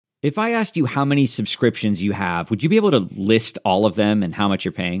If I asked you how many subscriptions you have, would you be able to list all of them and how much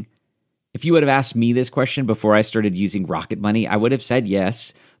you're paying? If you would have asked me this question before I started using Rocket Money, I would have said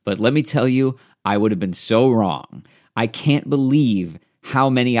yes, but let me tell you, I would have been so wrong. I can't believe how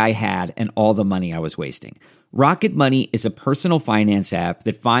many I had and all the money I was wasting. Rocket Money is a personal finance app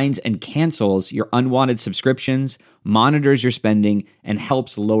that finds and cancels your unwanted subscriptions, monitors your spending, and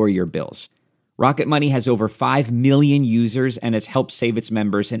helps lower your bills. Rocket Money has over 5 million users and has helped save its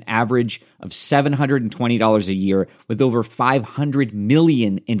members an average of $720 a year with over 500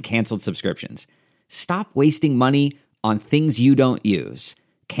 million in canceled subscriptions. Stop wasting money on things you don't use.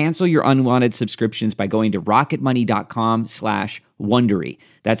 Cancel your unwanted subscriptions by going to rocketmoney.com/Wondery.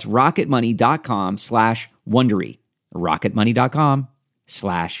 That's rocketmoney.com/Wondery.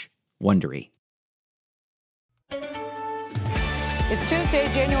 rocketmoney.com/Wondery. It's Tuesday,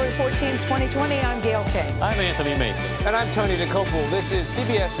 January 14, 2020. I'm Gail King. I'm Anthony Mason. And I'm Tony DeCopel. This is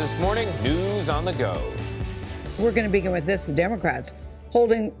CBS This Morning, News on the Go. We're going to begin with this. The Democrats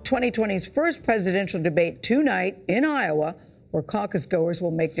holding 2020's first presidential debate tonight in Iowa, where caucus goers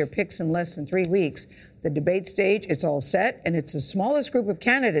will make their picks in less than 3 weeks. The debate stage, it's all set, and it's the smallest group of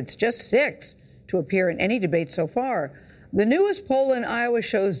candidates, just 6, to appear in any debate so far. The newest poll in Iowa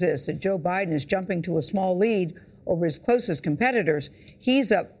shows this, that Joe Biden is jumping to a small lead over his closest competitors.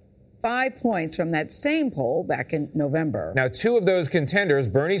 He's up 5 points from that same poll back in November. Now, 2 of those contenders,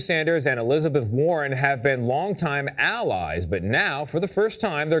 Bernie Sanders and Elizabeth Warren, have been longtime allies, but now, for the first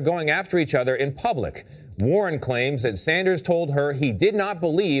time, they're going after each other in public. Warren claims that Sanders told her he did not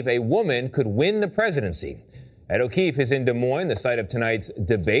believe a woman could win the presidency. Ed O'Keefe is in Des Moines, the site of tonight's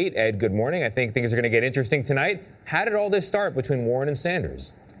debate. Ed, good morning. I think things are going to get interesting tonight. How did all this start between Warren and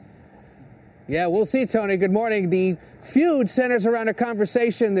Sanders? Yeah, we'll see, Tony. Good morning. The feud centers around a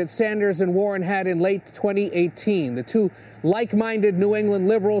conversation that Sanders and Warren had in late 2018. The two like-minded New England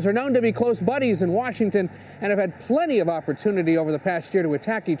liberals are known to be close buddies in Washington and have had plenty of opportunity over the past year to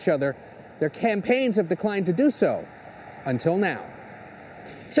attack each other. Their campaigns have declined to do so until now.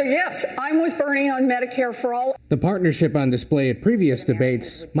 So, yes, I'm with Bernie on Medicare for all. The partnership on display at previous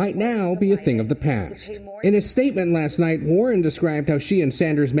debates might now be a thing of the past. In his statement last night, Warren described how she and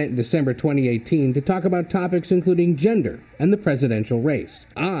Sanders met in December 2018 to talk about topics including gender and the presidential race.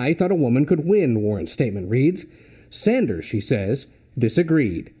 I thought a woman could win, Warren's statement reads. Sanders, she says,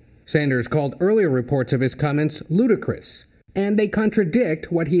 disagreed. Sanders called earlier reports of his comments ludicrous, and they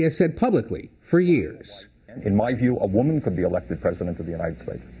contradict what he has said publicly for years. In my view, a woman could be elected president of the United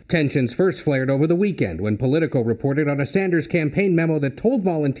States. Tensions first flared over the weekend when Politico reported on a Sanders campaign memo that told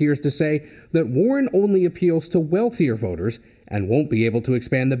volunteers to say that Warren only appeals to wealthier voters and won't be able to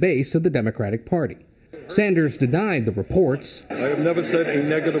expand the base of the Democratic Party. Sanders denied the reports. I have never said a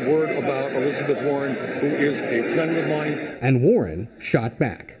negative word about Elizabeth Warren, who is a friend of mine. And Warren shot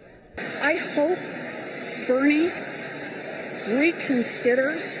back. I hope Bernie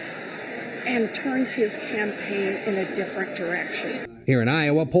reconsiders and turns his campaign in a different direction. Here in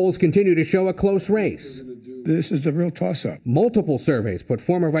Iowa, polls continue to show a close race. This is a real toss-up. Multiple surveys put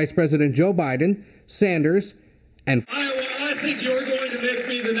former Vice President Joe Biden, Sanders, and Iowa, I think you're going to make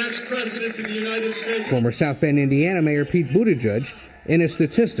me the next president of the United States. Former South Bend, Indiana Mayor Pete Buttigieg in a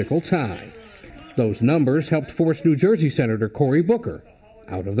statistical tie. Those numbers helped force New Jersey Senator Cory Booker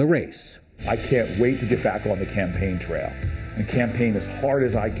out of the race. I can't wait to get back on the campaign trail and campaign as hard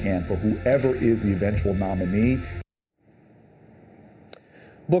as I can for whoever is the eventual nominee.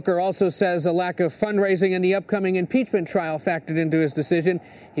 Booker also says a lack of fundraising in the upcoming impeachment trial factored into his decision.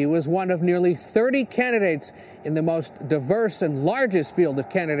 He was one of nearly 30 candidates in the most diverse and largest field of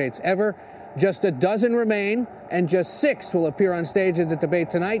candidates ever. Just a dozen remain, and just 6 will appear on stage at the debate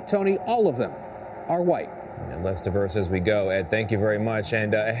tonight. Tony, all of them are white. And less diverse as we go. Ed, thank you very much.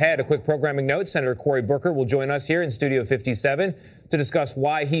 And ahead, a quick programming note. Senator Cory Booker will join us here in Studio 57 to discuss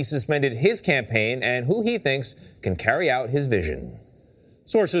why he suspended his campaign and who he thinks can carry out his vision.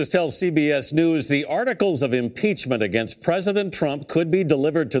 Sources tell CBS News the articles of impeachment against President Trump could be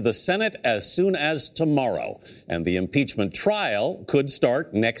delivered to the Senate as soon as tomorrow, and the impeachment trial could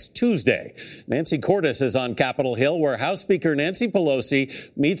start next Tuesday. Nancy Cordes is on Capitol Hill, where House Speaker Nancy Pelosi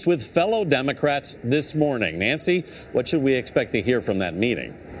meets with fellow Democrats this morning. Nancy, what should we expect to hear from that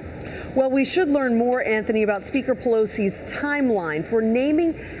meeting? Well, we should learn more, Anthony, about Speaker Pelosi's timeline for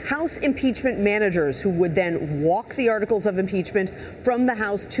naming House impeachment managers who would then walk the articles of impeachment from the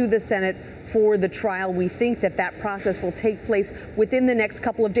House to the Senate for the trial. We think that process will take place within the next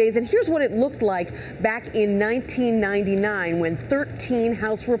couple of days. And here's what it looked like back in 1999 when 13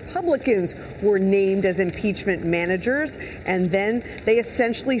 House Republicans were named as impeachment managers. And then they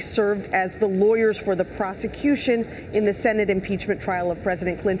essentially served as the lawyers for the prosecution in the Senate impeachment trial of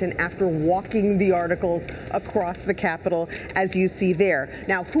President Clinton after walking the articles across the Capitol, as you see there.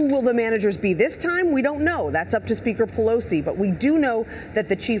 Now, who will the managers be this time? We don't know. That's up to Speaker Pelosi. But we do know that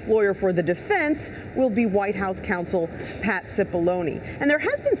the chief lawyer for the defense will be White House counsel Pat Cipollone. And there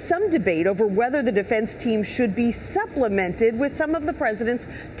has been some debate over whether the defense team should be supplemented with some of the president's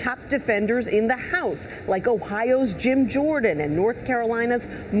top defenders in the House, like Ohio's Jim Jordan and North Carolina's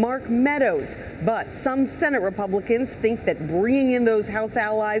Mark Meadows. But some Senate Republicans think that bringing in those House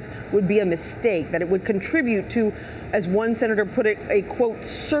allies would be a mistake, that it would contribute to, as one senator put it, a, quote,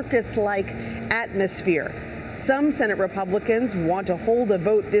 circus-like atmosphere. Some Senate Republicans want to hold a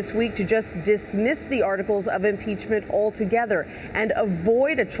vote this week to just dismiss the articles of impeachment altogether and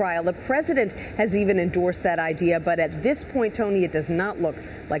avoid a trial. The president has even endorsed that idea, but at this point, Tony, it does not look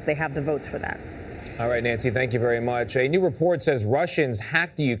like they have the votes for that. All right, Nancy, thank you very much. A new report says Russians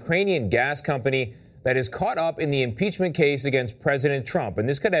hacked the Ukrainian gas company that is caught up in the impeachment case against President Trump, and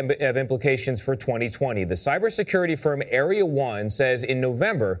this could have implications for 2020. The cybersecurity firm Area 1 says in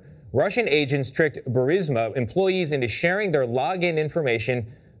November, Russian agents tricked Burisma employees into sharing their login information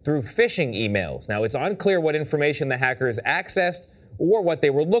through phishing emails. Now, it's unclear what information the hackers accessed or what they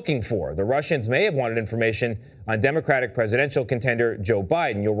were looking for. The Russians may have wanted information on Democratic presidential contender Joe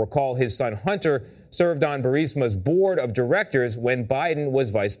Biden. You'll recall his son Hunter served on Burisma's board of directors when Biden was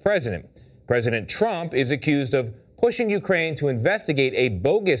vice president. President Trump is accused of pushing Ukraine to investigate a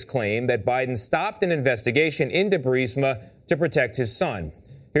bogus claim that Biden stopped an investigation into Burisma to protect his son.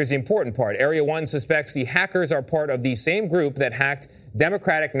 Here's the important part. Area 1 suspects the hackers are part of the same group that hacked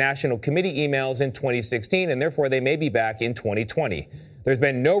Democratic National Committee emails in 2016, and therefore they may be back in 2020. There's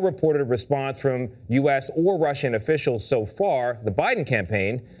been no reported response from U.S. or Russian officials so far. The Biden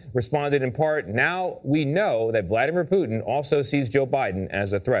campaign responded in part, now we know that Vladimir Putin also sees Joe Biden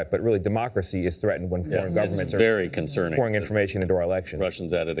as a threat. But really, democracy is threatened when foreign governments are very concerning. Pouring information into our elections.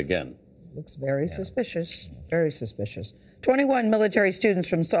 Russians at it again. Looks very suspicious, very suspicious. 21 military students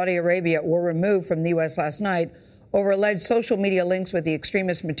from Saudi Arabia were removed from the U.S. last night over alleged social media links with the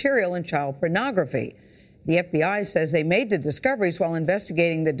extremist material and child pornography. The FBI says they made the discoveries while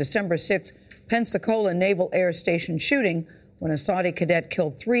investigating the December 6th Pensacola Naval Air Station shooting when a Saudi cadet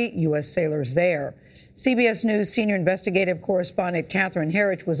killed 3 U.S. sailors there. CBS News senior investigative correspondent Catherine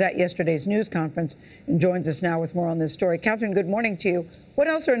Herridge was at yesterday's news conference and joins us now with more on this story. Catherine, good morning to you. What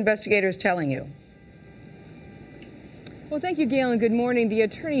else are investigators telling you? Well, thank you, Gail, and good morning. The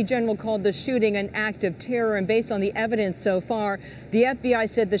Attorney General called the shooting an act of terror, and based on the evidence so far, the FBI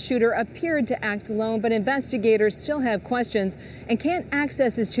said the shooter appeared to act alone, but investigators still have questions and can't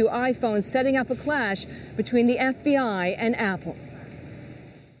access his 2 iPhones, setting up a clash between the FBI and Apple.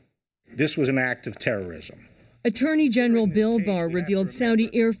 This was an act of terrorism. Attorney General Bill Barr revealed Saudi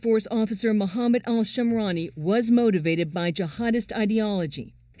Air Force officer Mohammed al-Shamrani was motivated by jihadist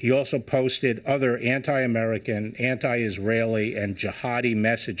ideology. He also posted other anti-American, anti-Israeli, and jihadi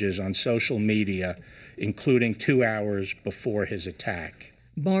messages on social media, including 2 hours before his attack.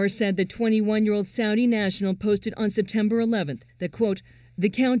 Barr said the 21-year-old Saudi national posted on September 11th that, quote,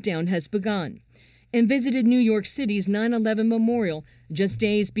 the countdown has begun, and visited New York City's 9/11 memorial just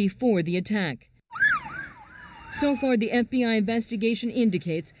days before the attack. So far, the FBI investigation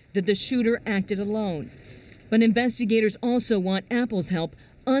indicates that the shooter acted alone. But investigators also want Apple's help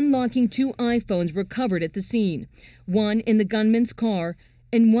unlocking 2 iPhones recovered at the scene, one in the gunman's car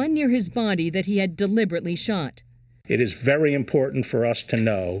and one near his body that he had deliberately shot. It is very important for us to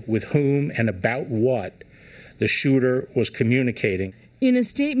know with whom and about what the shooter was communicating. In a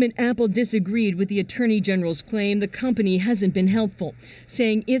statement, Apple disagreed with the Attorney General's claim the company hasn't been helpful,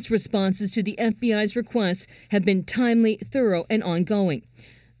 saying its responses to the FBI's requests have been timely, thorough, and ongoing.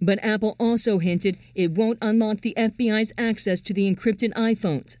 But Apple also hinted it won't unlock the FBI's access to the encrypted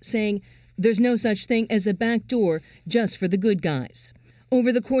iPhones, saying there's no such thing as a backdoor just for the good guys.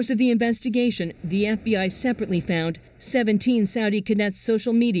 Over the course of the investigation, the FBI separately found 17 Saudi cadets'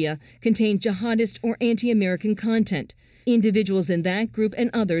 social media contained jihadist or anti-American content. Individuals in that group and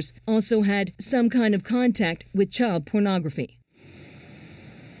others also had some kind of contact with child pornography.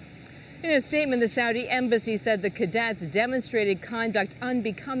 In a statement, the Saudi embassy said the cadets demonstrated conduct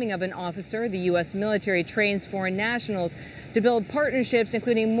unbecoming of an officer. The U.S. military trains foreign nationals to build partnerships,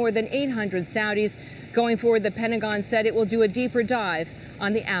 including more than 800 Saudis. Going forward, the Pentagon said it will do a deeper dive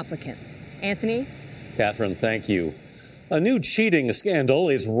on the applicants. Anthony? Catherine, thank you. A new cheating scandal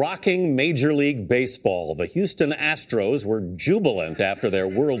is rocking Major League Baseball. The Houston Astros were jubilant after their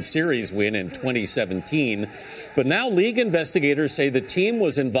World Series win in 2017. But now league investigators say the team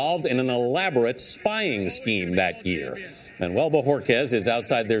was involved in an elaborate spying scheme that year. Manuel Bojorquez is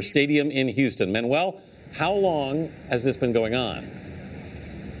outside their stadium in Houston. Manuel, how long has this been going on?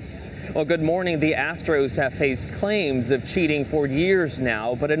 Well, good morning. The Astros have faced claims of cheating for years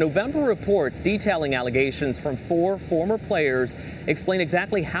now, but a November report detailing allegations from 4 former players explain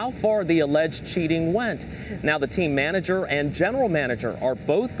exactly how far the alleged cheating went. Now the team manager and general manager are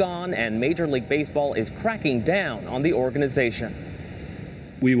both gone, and Major League Baseball is cracking down on the organization.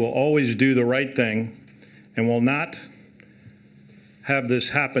 We will always do the right thing and will not have this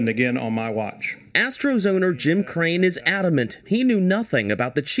happen again on my watch. Astros owner Jim Crane is adamant he knew nothing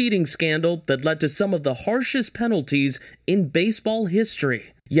about the cheating scandal that led to some of the harshest penalties in baseball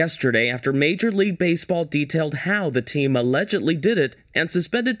history. Yesterday, after Major League Baseball detailed how the team allegedly did it and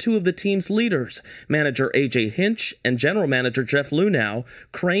suspended 2 of the team's leaders, manager A.J. Hinch and general manager Jeff Luhnow,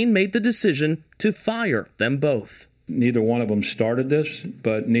 Crane made the decision to fire them both. Neither one of them started this,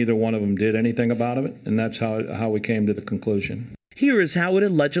 but neither one of them did anything about it, and that's how we came to the conclusion. Here is how it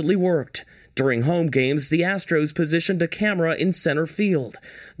allegedly worked. During home games, the Astros positioned a camera in center field.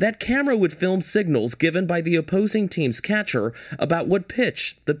 That camera would film signals given by the opposing team's catcher about what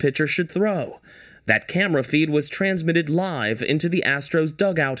pitch the pitcher should throw. That camera feed was transmitted live into the Astros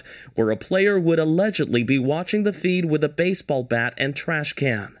dugout, where a player would allegedly be watching the feed with a baseball bat and trash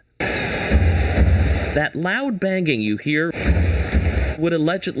can. That loud banging you hear would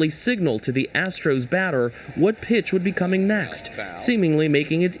allegedly signal to the Astros batter what pitch would be coming next, seemingly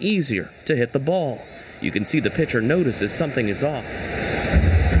making it easier to hit the ball. You can see the pitcher notices something is off.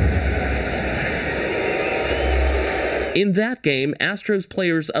 In that game, Astros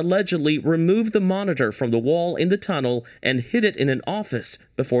players allegedly removed the monitor from the wall in the tunnel and hid it in an office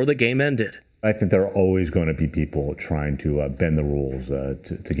before the game ended. I think there are always going to be people trying to bend the rules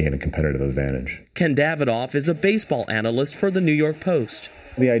to gain a competitive advantage. Ken Davidoff is a baseball analyst for the New York Post.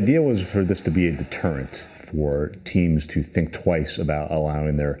 The idea was for this to be a deterrent for teams to think twice about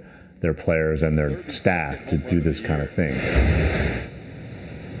allowing their players and their staff to do this kind of thing.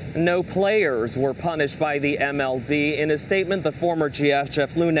 No players were punished by the MLB. In a statement, the former GF,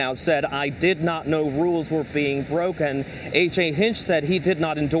 Jeff Luhnow, said, "I did not know rules were being broken." A.J. Hinch said he did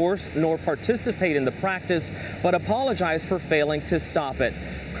not endorse nor participate in the practice, but apologized for failing to stop it.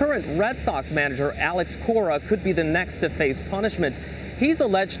 Current Red Sox manager Alex Cora could be the next to face punishment. He's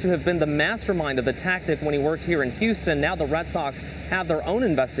alleged to have been the mastermind of the tactic when he worked here in Houston. Now the Red Sox have their own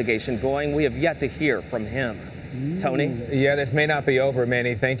investigation going. We have yet to hear from him. Tony? Yeah, this may not be over,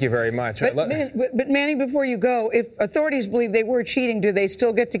 Manny. Thank you very much. But Manny, before you go, if authorities believe they were cheating, do they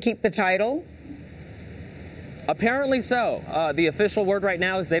still get to keep the title? Apparently so. The official word right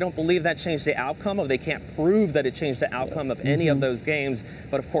now is they don't believe that changed the outcome, or they can't prove that it changed the outcome of any of those games.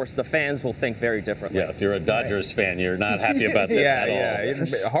 But, of course, the fans will think very differently. Yeah, if you're a Dodgers fan, you're not happy about this at all. Yeah,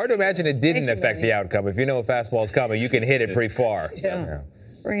 it's hard to imagine it didn't affect the outcome. If you know a fastball is coming, you can hit it pretty far. Yeah.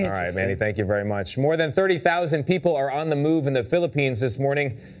 All right, Manny, thank you very much. More than 30,000 people are on the move in the Philippines this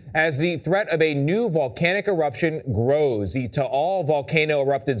morning as the threat of a new volcanic eruption grows. The Taal volcano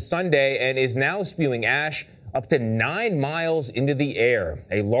erupted Sunday and is now spewing ash up to 9 miles into the air.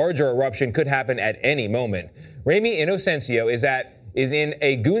 A larger eruption could happen at any moment. Ramy Inocencio is in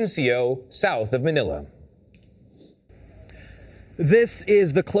Agoncillo, south of Manila. This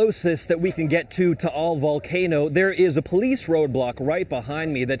is the closest that we can get to Taal volcano. There is a police roadblock right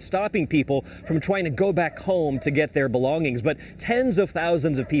behind me that's stopping people from trying to go back home to get their belongings. But tens of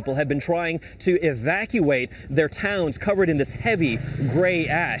thousands of people have been trying to evacuate their towns covered in this heavy gray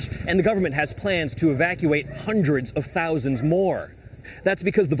ash. And the government has plans to evacuate hundreds of thousands more. That's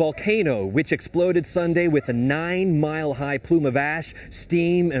because the volcano, which exploded Sunday with a 9-mile-high plume of ash,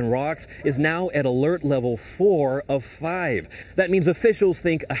 steam, and rocks, is now at alert level 4 of 5. That means officials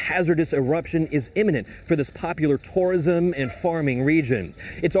think a hazardous eruption is imminent for this popular tourism and farming region.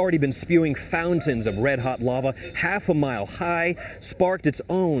 It's already been spewing fountains of red-hot lava half a mile high, sparked its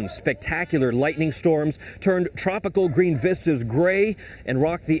own spectacular lightning storms, turned tropical green vistas gray, and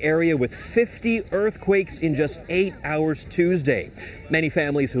rocked the area with 50 earthquakes in just 8 hours Tuesday. Many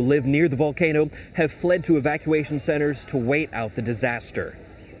families who live near the volcano have fled to evacuation centers to wait out the disaster.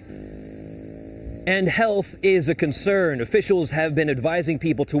 And health is a concern. Officials have been advising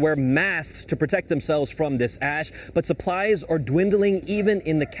people to wear masks to protect themselves from this ash, but supplies are dwindling even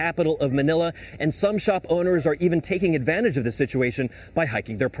in the capital of Manila, and some shop owners are even taking advantage of the situation by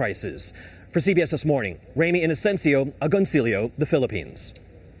hiking their prices. For CBS This Morning, Ramy Inocencio, Agoncillo, the Philippines.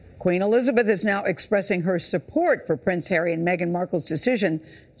 Queen Elizabeth is now expressing her support for Prince Harry and Meghan Markle's decision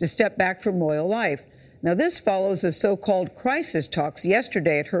to step back from royal life. Now, this follows the so-called crisis talks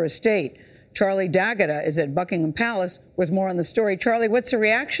yesterday at her estate. Charlie D'Agata is at Buckingham Palace with more on the story. Charlie, what's the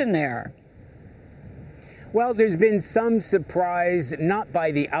reaction there? Well, there's been some surprise, not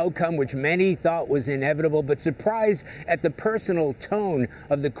by the outcome, which many thought was inevitable, but surprise at the personal tone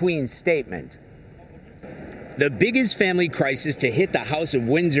of the Queen's statement. The biggest family crisis to hit the House of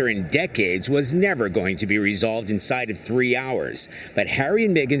Windsor in decades was never going to be resolved inside of 3 hours. But Harry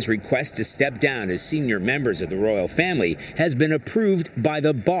and Meghan's request to step down as senior members of the royal family has been approved by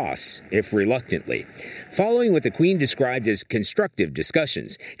the boss, if reluctantly. Following what the Queen described as constructive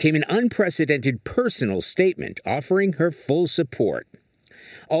discussions came an unprecedented personal statement offering her full support.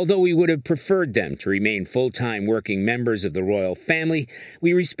 Although we would have preferred them to remain full-time working members of the royal family,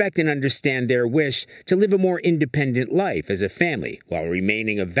 we respect and understand their wish to live a more independent life as a family while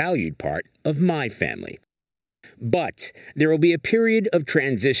remaining a valued part of my family. But there will be a period of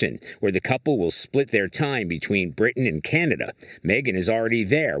transition where the couple will split their time between Britain and Canada. Meghan is already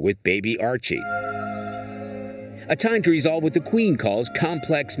there with baby Archie. A time to resolve what the Queen calls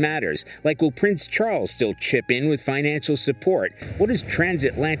complex matters, like will Prince Charles still chip in with financial support? What does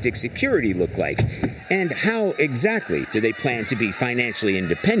transatlantic security look like? And how exactly do they plan to be financially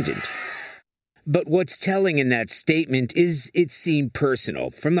independent? But what's telling in that statement is it seemed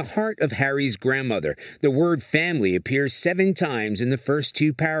personal. From the heart of Harry's grandmother, the word family appears 7 times in the first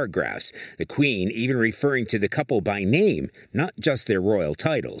 2 paragraphs, the Queen even referring to the couple by name, not just their royal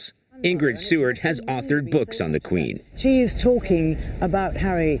titles. Ingrid Seward has authored books on the Queen. She is talking about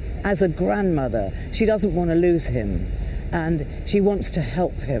Harry as a grandmother. She doesn't want to lose him, and she wants to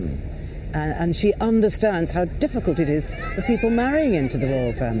help him. And she understands how difficult it is for people marrying into the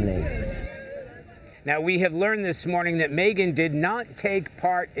royal family. Now, we have learned this morning that Meghan did not take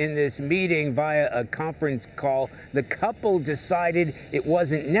part in this meeting via a conference call. The couple decided it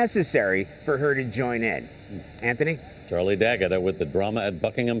wasn't necessary for her to join in. Anthony? Charlie D'Agata with the drama at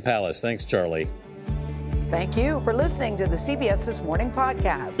Buckingham Palace. Thanks, Charlie. Thank you for listening to the CBS This Morning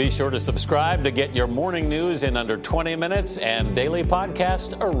podcast. Be sure to subscribe to get your morning news in under 20 minutes and daily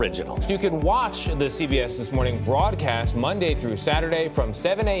podcast originals. You can watch the CBS This Morning broadcast Monday through Saturday from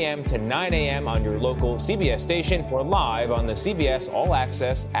 7 a.m. to 9 a.m. on your local CBS station or live on the CBS All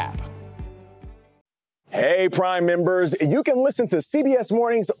Access app. Hey, Prime members, you can listen to CBS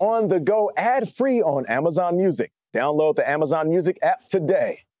Mornings on the go ad-free on Amazon Music. Download the Amazon Music app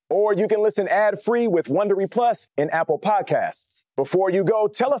today. Or you can listen ad-free with Wondery Plus in Apple Podcasts. Before you go,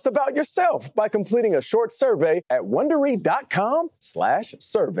 tell us about yourself by completing a short survey at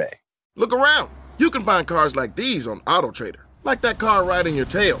Wondery.com/survey. Look around. You can find cars like these on AutoTrader, like that car riding your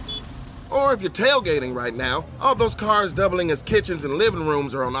tail. Or if you're tailgating right now, all those cars doubling as kitchens and living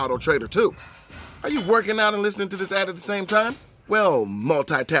rooms are on AutoTrader too. Are you working out and listening to this ad at the same time? Well,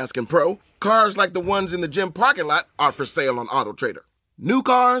 multitasking pro, cars like the ones in the gym parking lot are for sale on AutoTrader. New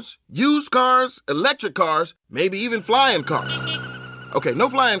cars, used cars, electric cars, maybe even flying cars. Okay, no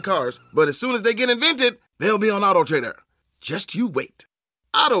flying cars, but as soon as they get invented, they'll be on AutoTrader. Just you wait.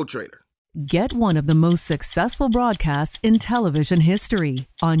 AutoTrader. Get one of the most successful broadcasts in television history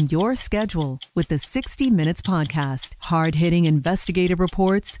on your schedule with the 60 Minutes podcast. Hard-hitting investigative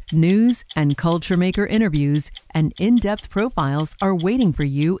reports, news, and culture maker interviews, and in-depth profiles are waiting for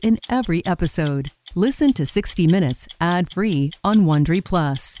you in every episode. Listen to 60 Minutes ad-free on Wondery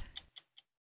Plus.